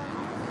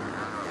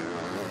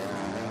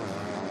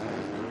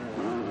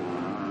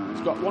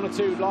 He's got 1 or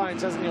 2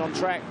 lines, hasn't he, on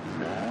track.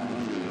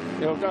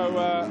 He'll go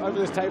over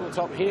this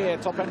tabletop here,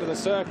 top end of the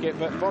circuit,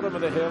 but bottom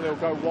of the hill, he'll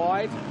go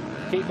wide,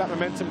 keep that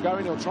momentum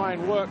going. He'll try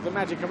and work the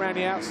magic around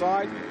the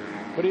outside,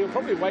 but he'll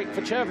probably wait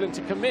for Chervelin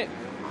to commit,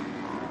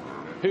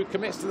 who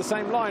commits to the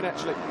same line,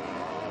 actually.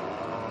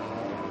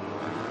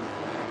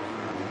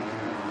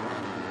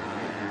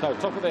 So,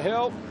 top of the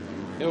hill,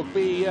 he'll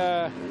be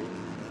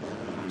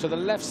to the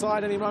left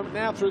side any moment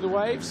now through the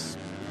waves.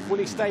 Will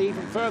he stay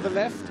even further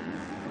left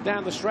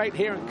down the straight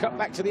here and cut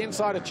back to the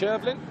inside of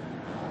Chervelin?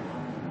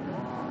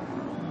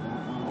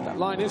 That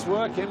line is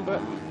working,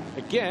 but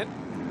again,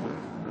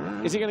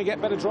 is he going to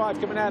get better drive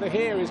coming out of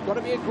here? He's got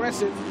to be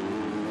aggressive,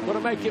 got to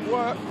make it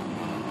work.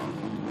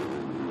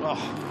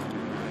 Oh.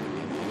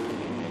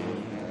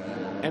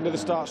 End of the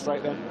start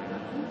straight then,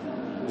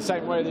 the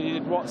same way that he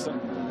did Watson.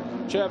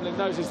 Chervelin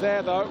knows he's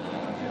there though.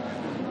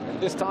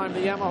 This time the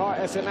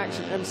Yamaha SM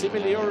Action MC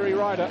Migliori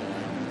rider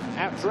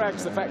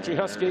out-drags the factory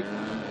Husky.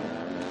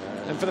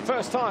 And for the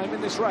first time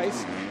in this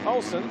race,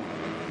 Olsen,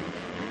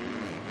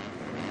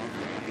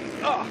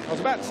 I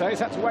was about to say he's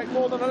had to wait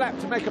more than a lap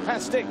to make a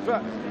pass stick,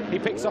 but he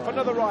picks off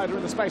another rider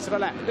in the space of a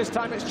lap. This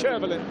time it's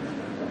Chervelin.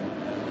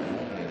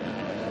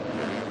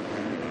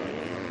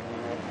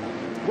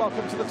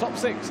 Welcome to the top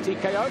 6,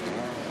 TKO.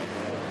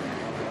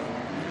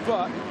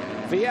 But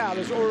Vial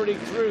is already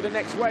through the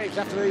next waves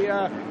after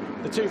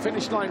the 2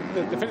 finish line,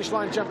 the finish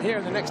line jump here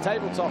in the next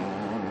tabletop.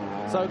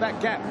 So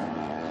that gap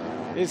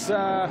is,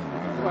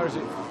 where is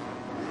it?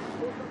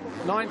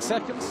 9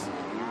 seconds.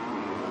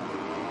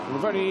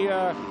 We've only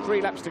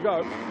 3 laps to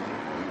go.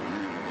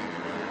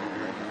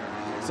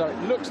 So it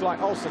looks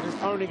like Olsen is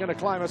only going to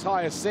climb as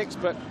high as 6,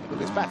 but with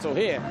this battle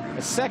here,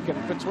 a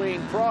second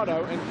between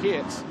Prado and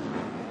Geerts.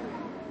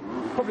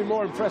 Probably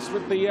more impressed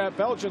with the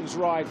Belgians'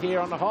 ride here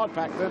on the hard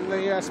pack than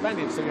the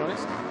Spaniards, to be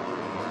honest.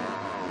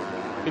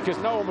 Because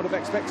no one would have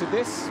expected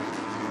this.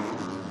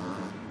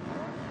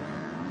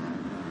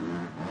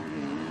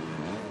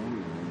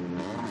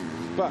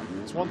 but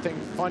it's one thing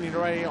finding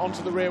your way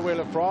onto the rear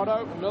wheel of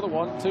Prado, another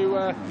one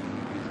to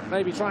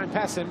maybe try and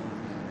pass him.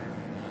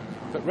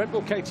 But Red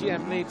Bull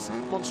KTM needs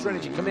Monster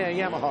Energy. Come here,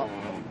 Yamaha.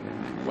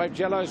 Wave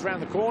Jello's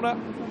round the corner,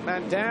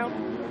 man down.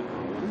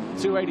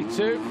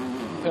 282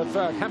 of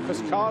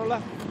Hampus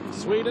Karla,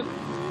 Sweden.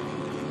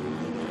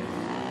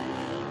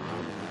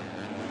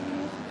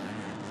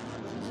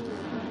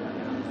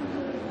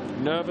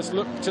 Nervous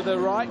look to the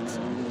right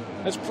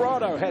as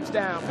Prado heads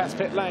down past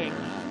pit lane.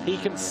 He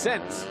can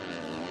sense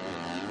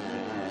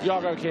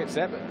Jago Kietz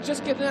there, but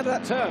just getting out of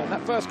that turn,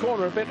 that first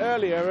corner a bit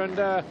earlier,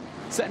 and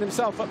setting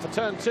himself up for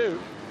turn 2.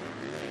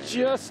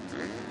 It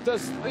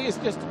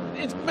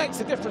makes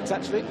a difference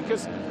actually,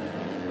 because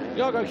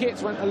Jago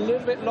Kietz went a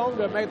little bit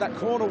longer, made that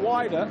corner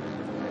wider,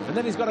 and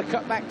then he's got to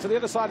cut back to the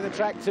other side of the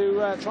track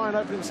to try and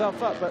open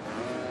himself up. But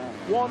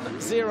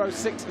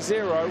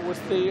 1:060 was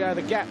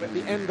the gap at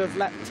the end of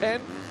lap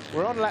 10.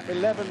 We're on lap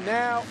 11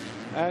 now,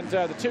 and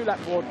the 2-lap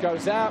board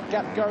goes out.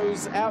 Gap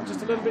goes out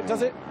just a little bit,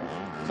 does it?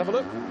 Let's have a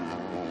look.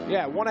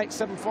 Yeah,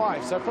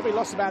 1:875, so probably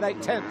lost about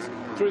 8/10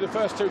 through the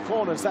first 2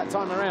 corners that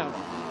time around.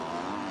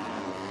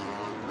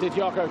 Did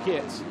Jago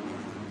Kietz.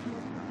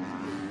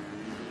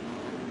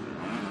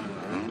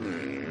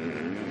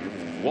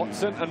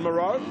 Watson and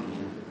Moreau.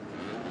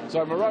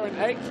 So Moreau in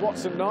 8th,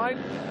 Watson 9.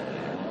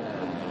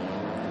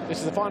 This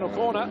is the final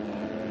corner.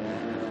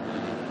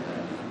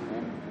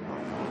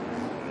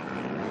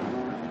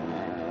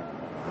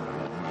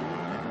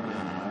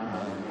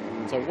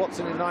 So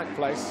Watson in 9th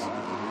place.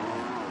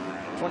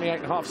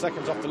 28.5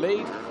 seconds off the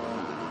lead.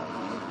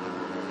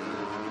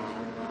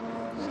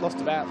 He's lost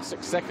about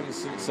 6 seconds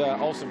since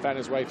Olsen found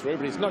his way through,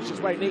 but he's nudged his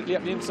way neatly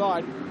up the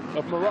inside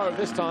of Moreau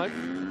this time.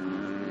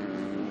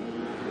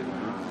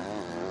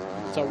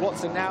 So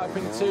Watson now up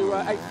into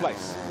 8th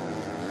place.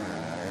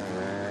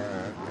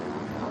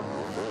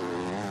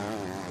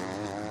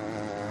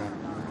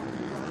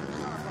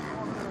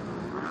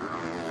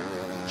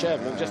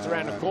 Chervin just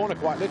around the corner,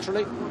 quite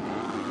literally.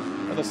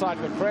 Other side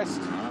of the crest.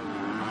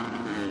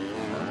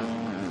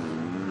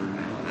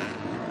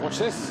 Watch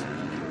this.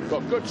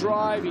 Got good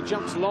drive, he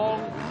jumps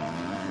long.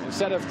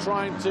 Instead of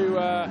trying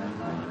to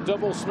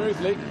double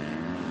smoothly,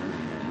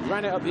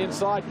 ran it up the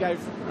inside, gave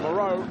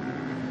Moreau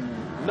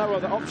no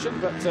other option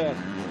but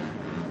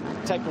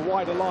take a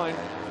wider line.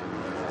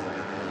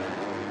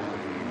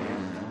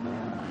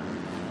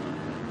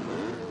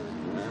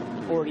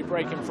 Already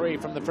breaking free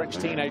from the French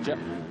teenager.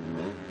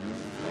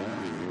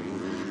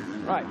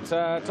 Right,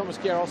 Thomas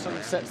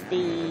Gerolson sets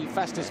the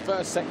fastest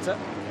first sector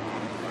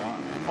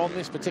on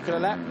this particular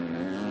lap.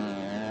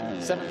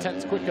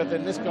 7/10 quicker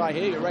than this guy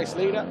here, your race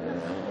leader.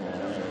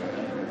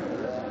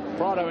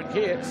 Prado and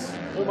Kietz,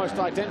 almost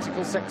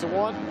identical sector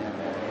 1.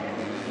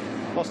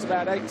 Lost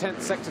about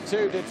 8/10 sector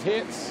 2, did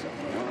Kietz.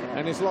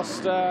 And he's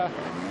lost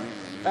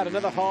about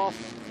another half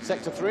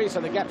sector 3,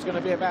 so the gap's going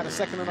to be about 1.5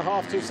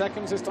 seconds, 2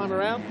 seconds this time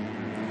around.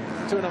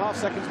 2.5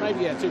 seconds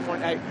maybe, yeah,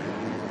 2.8.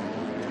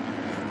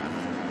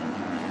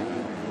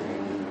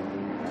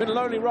 Been a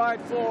lonely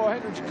ride for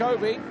Henry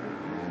Jacobi.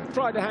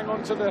 Tried to hang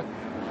on to the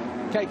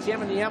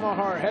KTM and the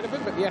Yamaha ahead of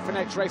him, but the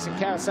FNH Racing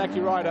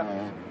Kawasaki rider,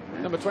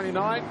 number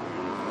 29,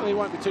 well, he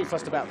won't be too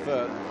fussed about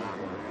third.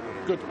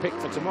 Good pick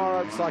for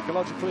tomorrow,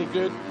 psychologically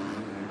good.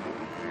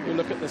 You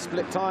look at the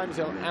split times,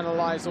 he'll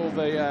analyse all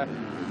the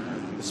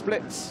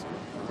splits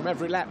from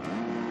every lap.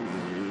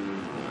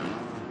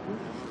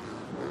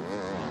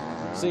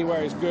 See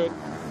where he's good.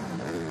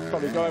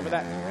 Probably go over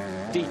that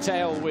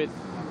detail with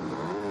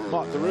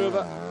Mark de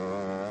Ruber.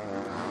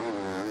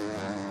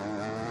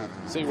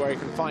 See where he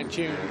can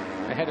fine-tune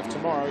ahead of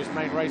tomorrow's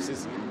main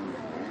races.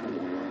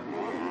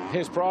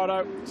 Here's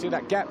Prado. See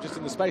that gap just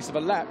in the space of a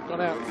lap, gone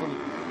out from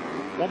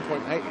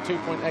 1.8 to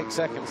 2.8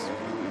 seconds.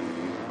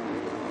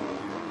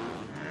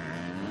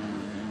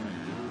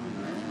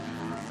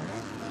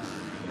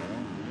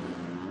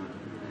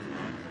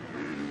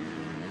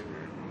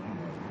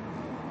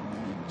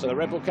 So the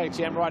Red Bull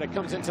KTM rider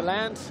comes into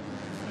land,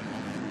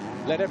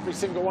 led every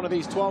single one of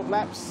these 12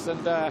 laps,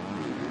 and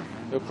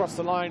he'll cross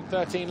the line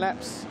 13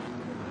 laps.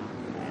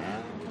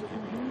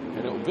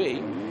 And it'll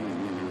be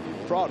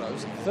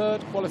Prado's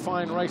 3rd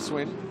qualifying race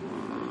win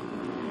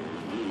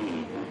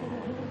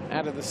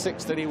out of the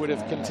 6 that he would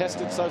have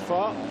contested so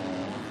far.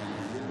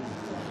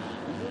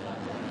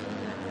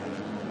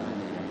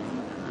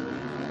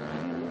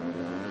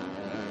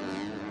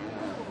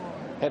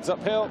 Heads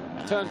uphill,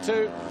 turn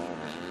 2.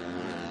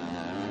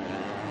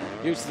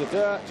 Uses the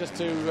dirt just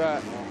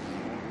to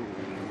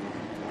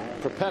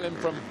propel him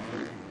from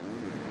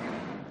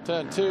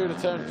turn 2 to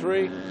turn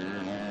 3.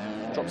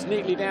 Drops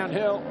neatly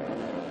downhill.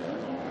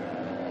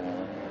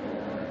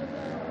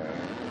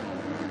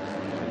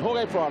 And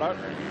Jorge Prado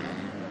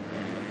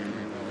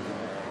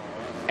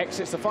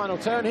exits the final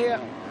turn here,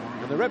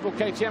 and the Red Bull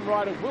KTM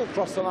rider will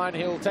cross the line.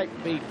 He'll take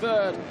the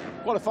 3rd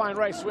qualifying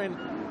race win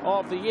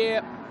of the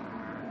year.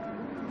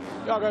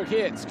 Jago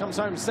Kietz comes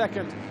home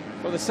 2nd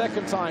for the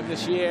 2nd time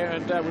this year,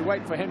 and we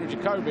wait for Henry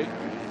Jacobi.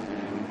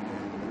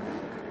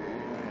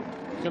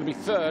 Going to be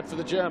 3rd for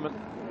the German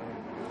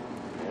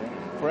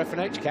for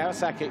FNH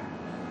Kawasaki.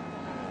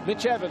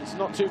 Mitch Evans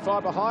not too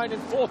far behind in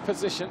 4th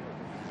position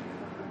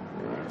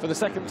for the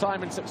 2nd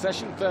time in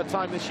succession, 3rd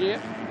time this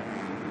year.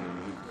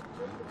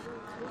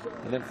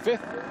 And then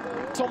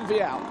 5th, Tom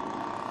Vial.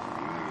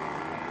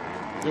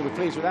 You'll be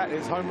pleased with that,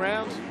 his home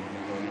round,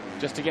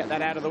 just to get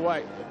that out of the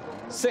way.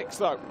 6th,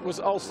 though, was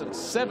Olsen.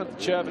 7th,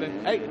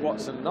 Chervelin. 8th,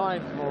 Watson.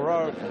 9th,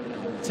 Moreau.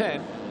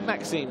 10,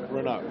 Maxime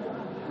Renault.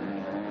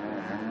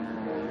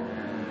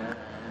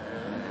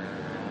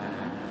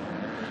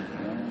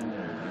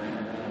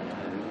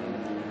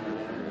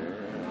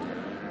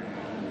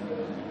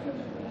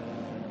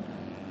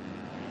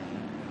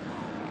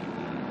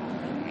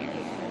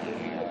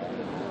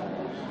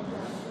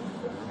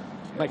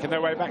 Making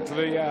their way back to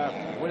the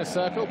winner's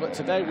circle, but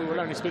today we will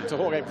only speak to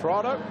Jorge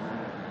Prado.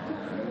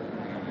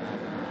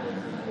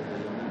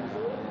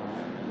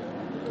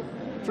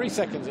 3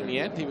 seconds in the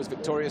end, he was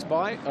victorious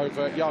by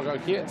over Jago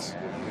Geerts.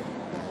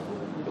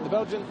 But the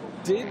Belgian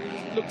did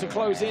look to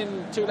close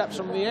in 2 laps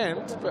from the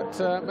end,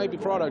 but maybe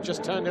Prado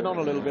just turned it on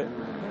a little bit,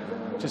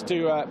 just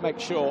to make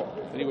sure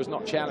that he was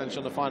not challenged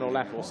on the final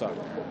lap or so.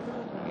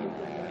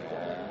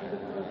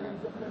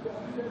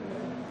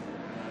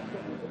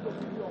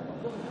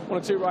 One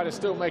or two riders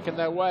still making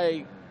their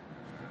way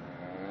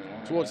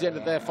towards the end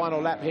of their final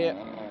lap here.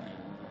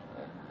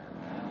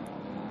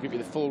 Give you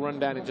the full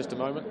rundown in just a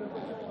moment.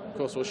 Of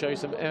course, we'll show you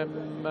some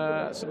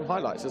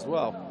highlights as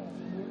well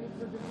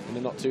in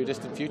the not too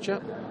distant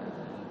future.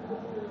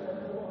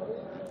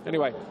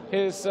 Anyway,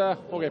 here's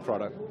Jorge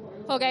Prado.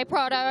 Jorge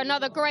Prado,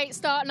 another great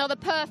start, another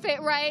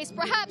perfect race.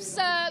 Perhaps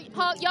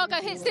Jago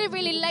Geerts didn't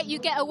really let you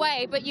get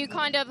away, but you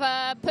kind of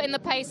put in the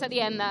pace at the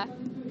end there.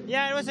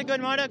 Yeah, it was a good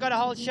moto, got a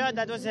whole shot.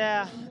 That was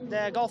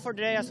the goal for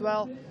today as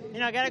well. You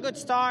know, get a good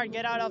start,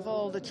 get out of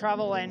all the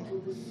trouble, and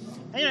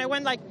you know, it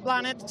went like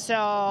planned,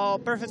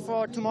 so perfect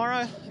for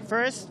tomorrow.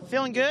 First,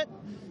 feeling good.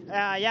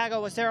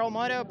 Jago was there all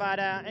moto, but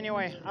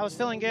anyway, I was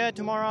feeling good.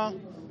 Tomorrow,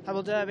 I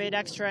will do a bit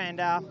extra, and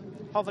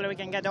hopefully we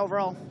can get the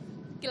overall.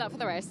 Good luck for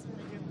the race.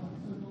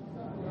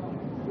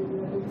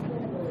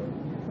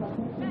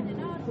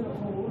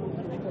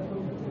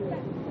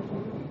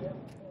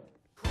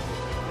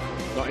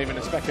 Not even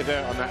a speck of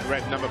dirt on that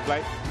red number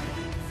plate.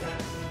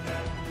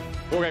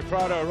 Jorge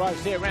Prado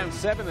arrives here round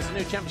 7 as the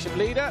new championship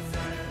leader.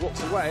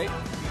 Walks away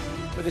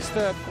with his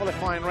 3rd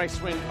qualifying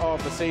race win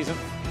of the season.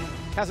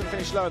 Hasn't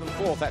finished lower than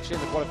 4th, actually,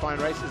 in the qualifying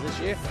races this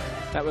year.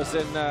 That was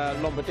in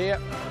Lombardia,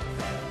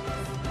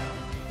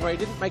 where he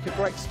didn't make a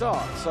great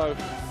start. So,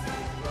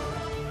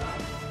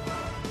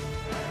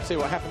 see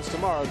what happens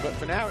tomorrow. But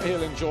for now,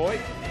 he'll enjoy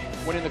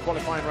winning the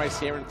qualifying race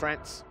here in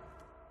France.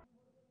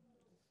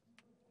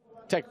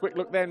 Take a quick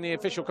look then, the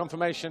official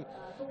confirmation.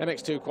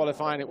 MX2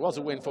 qualifying, it was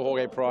a win for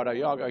Jorge Prado.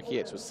 Jago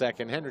Geerts was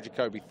 2nd, Henry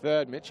Jacobi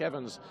 3rd, Mitch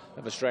Evans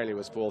of Australia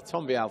was 4th,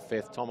 Tom Vial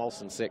 5th, Tom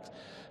Olsen 6th,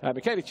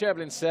 Michele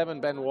Chervelin 7,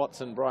 Ben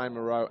Watson, Brian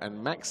Moreau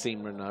and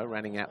Maxime Renault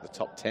rounding out the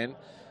top 10.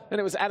 Then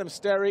it was Adam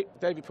Sterry,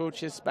 David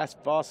Puchis, Bas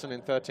Varson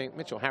in 13th,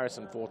 Mitchell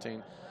Harrison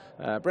 14,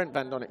 Brent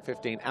Van Donnick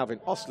 15, Alvin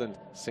Osland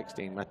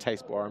 16,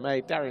 Matthijs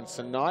Borromee, Darian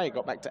Sanai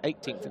got back to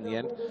 18th in the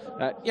end,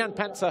 Jan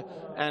Panzer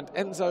and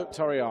Enzo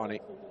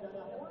Torriani.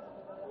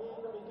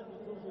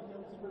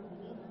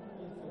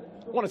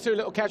 1 or 2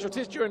 little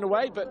casualties during the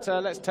way, but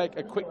let's take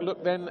a quick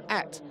look then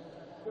at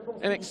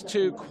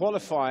MX2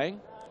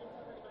 qualifying.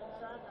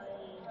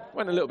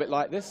 Went a little bit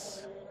like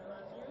this.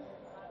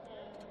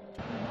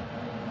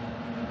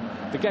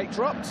 The gate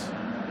dropped,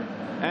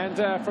 and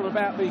from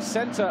about the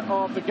centre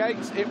of the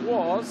gate, it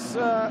was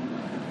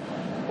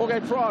Jorge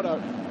Prado.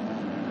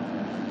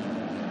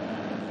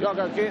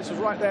 Jago Geerts was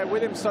right there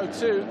with him, so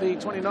too the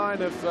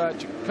 29 of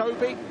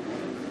Jacobi.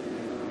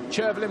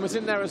 Chervelin was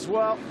in there as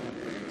well.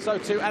 So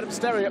too Adam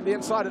Sterry up the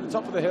inside at the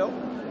top of the hill.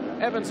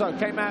 Evans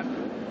came out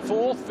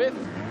 4th, 5th.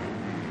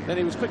 Then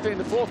he was quickly in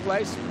the 4th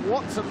place.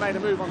 Watson made a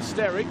move on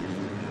Sterry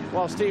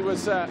whilst he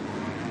was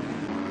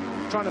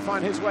trying to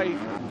find his way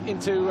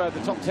into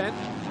the top 10.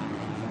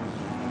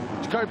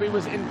 Jacobi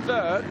was in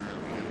 3rd,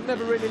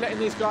 never really letting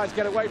these guys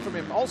get away from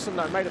him. Olsen,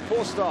 though, made a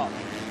poor start.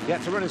 He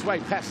had to run his way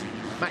past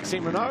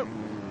Maxime Renault,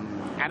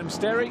 Adam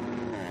Sterry.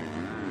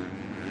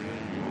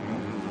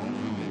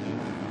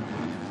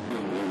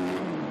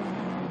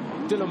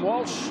 Dylan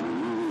Walsh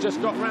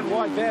just got ran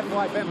wide there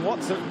by Ben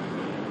Watson.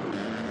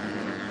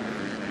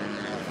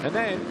 And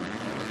then,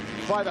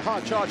 by the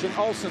hard-charging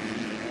Olsen,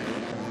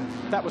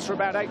 that was for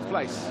about 8th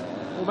place.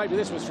 Or maybe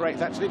this was for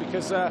 8th, actually,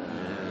 because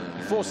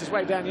he forced his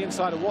way down the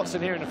inside of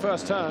Watson here in the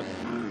first turn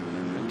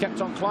and kept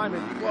on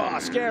climbing. Whoa,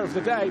 scare of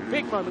the day,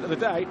 big moment of the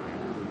day,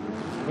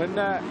 when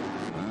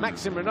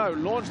Maxime Renault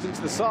launched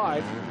into the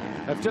side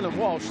of Dylan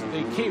Walsh,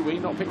 the Kiwi,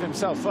 not picking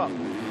himself up.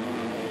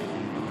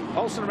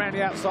 Olsen around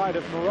the outside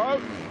of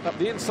Moreau, up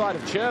the inside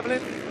of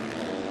Chervelin.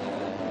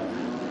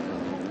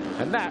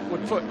 And that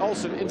would put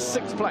Olsen in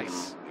 6th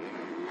place.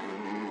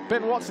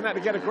 Ben Watson had to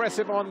get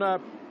aggressive on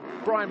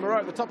Brian Moreau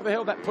at the top of the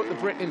hill. That put the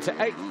Brit into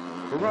 8th.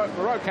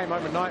 Moreau came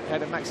home at 9th,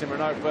 ahead of Maxime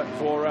Renault, but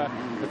for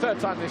the 3rd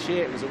time this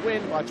year, it was a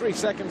win by 3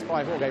 seconds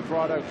by Jorge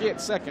Prado.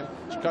 Geerts 2nd,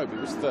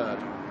 Jacobi was 3rd.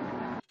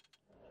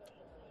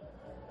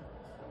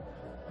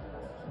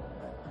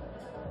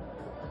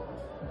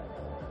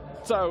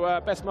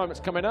 So best moments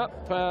coming up.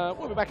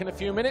 We'll be back in a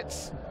few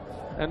minutes.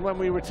 And when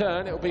we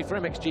return, it will be for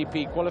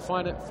MXGP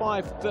qualifying at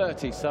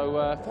 5:30. So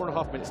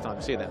 4.5 minutes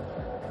time. See you then.